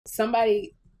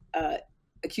somebody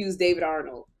accused David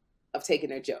Arnold of taking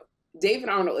their joke. David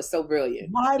Arnold is so brilliant.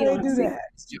 Why they do that?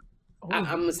 I'm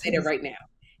going to say that right now.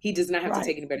 He does not have to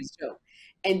take anybody's joke.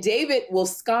 And David will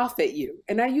scoff at you.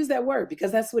 And I use that word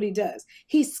because that's what he does.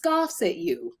 He scoffs at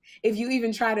you if you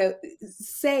even try to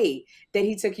say that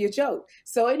he took your joke.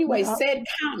 So anyway, said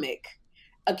comic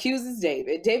accuses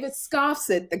David. David scoffs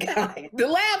at the guy, the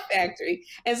Laugh Factory.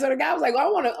 And so the guy was like, well,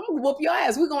 I'm going to whoop your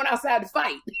ass. We're going outside to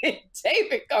fight. And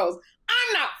David goes,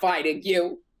 I'm not fighting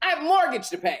you. I have a mortgage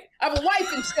to pay. I have a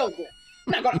wife and children.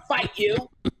 I'm not going to fight you.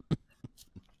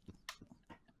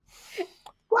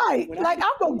 Right. Like,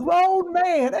 I'm a grown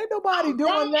man. Ain't nobody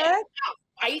doing that.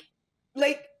 Fight.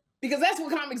 Like, because that's what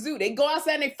comics do. They go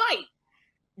outside and they fight.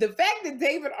 The fact that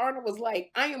David Arnold was like,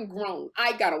 I am grown.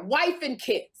 I got a wife and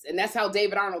kids. And that's how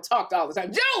David Arnold talked all the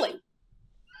time. Julie,